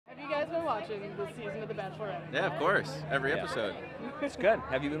watching this season of The Bachelorette? Yeah, of course. Every episode. It's good.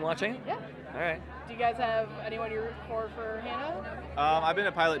 Have you been watching it? Yeah. All right. Do you guys have anyone you root for Hannah? I've been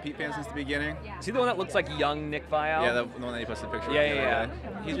a Pilot Pete fan since the beginning. Is he the one that looks like young Nick Vial? Yeah, the one that you posted a picture of. Yeah, the other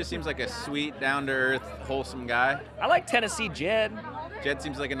yeah. day. He just seems like a sweet, down-to-earth, wholesome guy. I like Tennessee Jed. Jed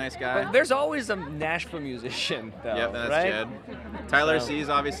seems like a nice guy. But there's always a Nashville musician, though, Yep, that's right? Jed. Tyler So- C is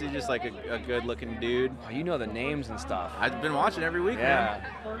obviously just like a good-looking dude. Oh, you know the names and stuff. I've been watching every week, Yeah,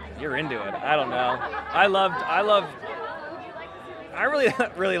 man. you're into it. I don't know. I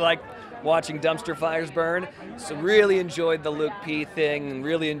really like watching dumpster fires burn. So really enjoyed the Luke P thing, and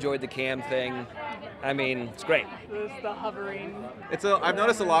really enjoyed the Cam thing. I mean, it's great. This the hovering. I've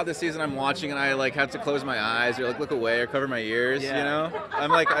noticed a lot this season. I'm watching and I like have to close my eyes or like look away or cover my ears. Yeah. You know,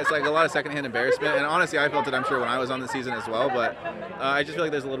 it's like a lot of secondhand embarrassment. And honestly, I felt it. I'm sure when I was on the season as well. But I just feel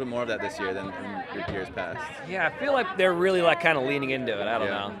like there's a little bit more of that this year than in years past. Yeah, I feel like they're really like kind of leaning into it. I don't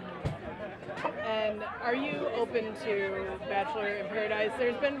know. And are you open to Bachelor in Paradise?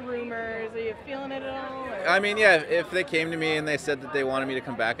 There's been rumors. Are you feeling it at all? Or? I mean, yeah, if they came to me and they said that they wanted me to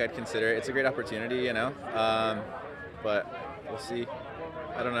come back, I'd consider it. It's a great opportunity, you know. But we'll see.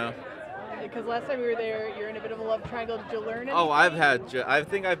 I don't know. Because last time we were there, you're in a bit of a love triangle. Did you learn anything? Oh, I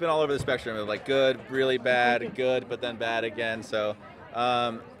think I've been all over the spectrum of like good, really bad, good, but then bad again. So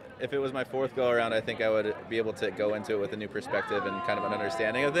if it was my fourth go around, I think I would be able to go into it with a new perspective and kind of an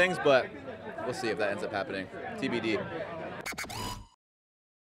understanding of things. But we'll see if that ends up happening. TBD.